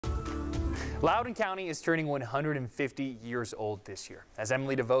Loudon County is turning 150 years old this year. As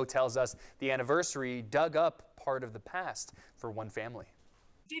Emily DeVoe tells us, the anniversary dug up part of the past for one family.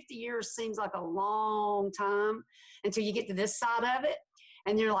 50 years seems like a long time until you get to this side of it,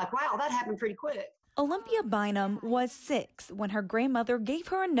 and you're like, wow, that happened pretty quick. Olympia Bynum was 6 when her grandmother gave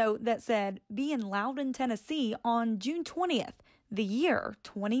her a note that said, "Be in Loudon, Tennessee on June 20th, the year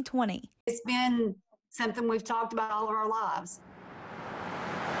 2020. It's been something we've talked about all of our lives.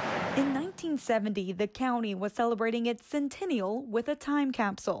 In 1970, the county was celebrating its centennial with a time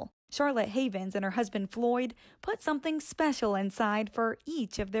capsule. Charlotte Havens and her husband Floyd put something special inside for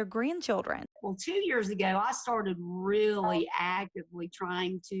each of their grandchildren. Well, 2 years ago, I started really actively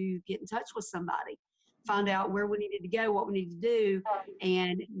trying to get in touch with somebody, find out where we needed to go, what we needed to do,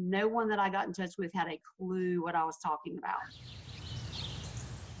 and no one that I got in touch with had a clue what I was talking about.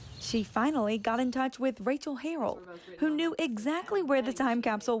 She finally got in touch with Rachel Harold, who knew exactly where the time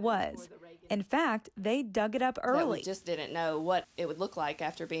capsule was. In fact, they dug it up early. We just didn't know what it would look like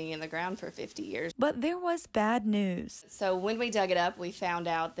after being in the ground for 50 years. But there was bad news. So when we dug it up, we found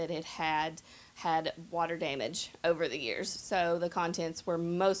out that it had water damage over the years. So the contents were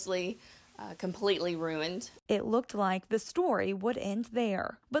mostly completely ruined. It looked like the story would end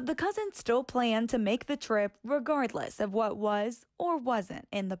there. But the cousins still planned to make the trip regardless of what was or wasn't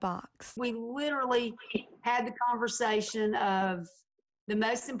in the box. We literally had the conversation of the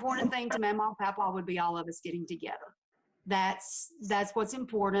most important thing to Mama and Papa would be all of us getting together. That's what's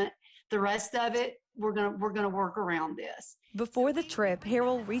important. The rest of it, we're gonna work around this. Before the trip,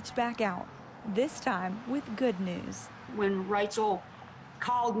 Harold reached back out, this time with good news. When Rachel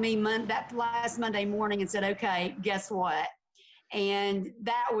called me that last Monday morning and said, okay, guess what? And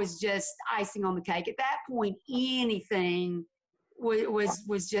that was just icing on the cake. At that point, anything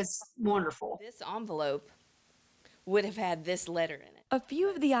was just wonderful. This envelope would have had this letter in it. A few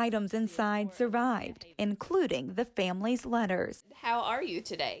of the items inside survived, including the family's letters. How are you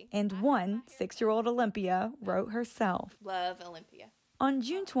today? And one, 6-year-old Olympia, wrote herself. Love, Olympia. On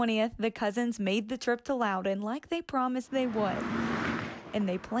June 20th, the cousins made the trip to Loudon like they promised they would. And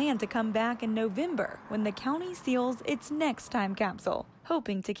they plan to come back in November when the county seals its next time capsule,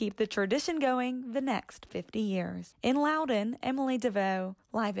 hoping to keep the tradition going the next 50 years. In Loudon, Emily DeVoe,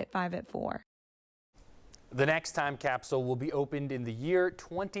 live at 5 at 4. The next time capsule will be opened in the year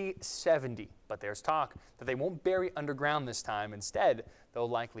 2070, but there's talk that they won't bury underground this time. Instead, they'll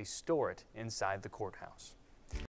likely store it inside the courthouse.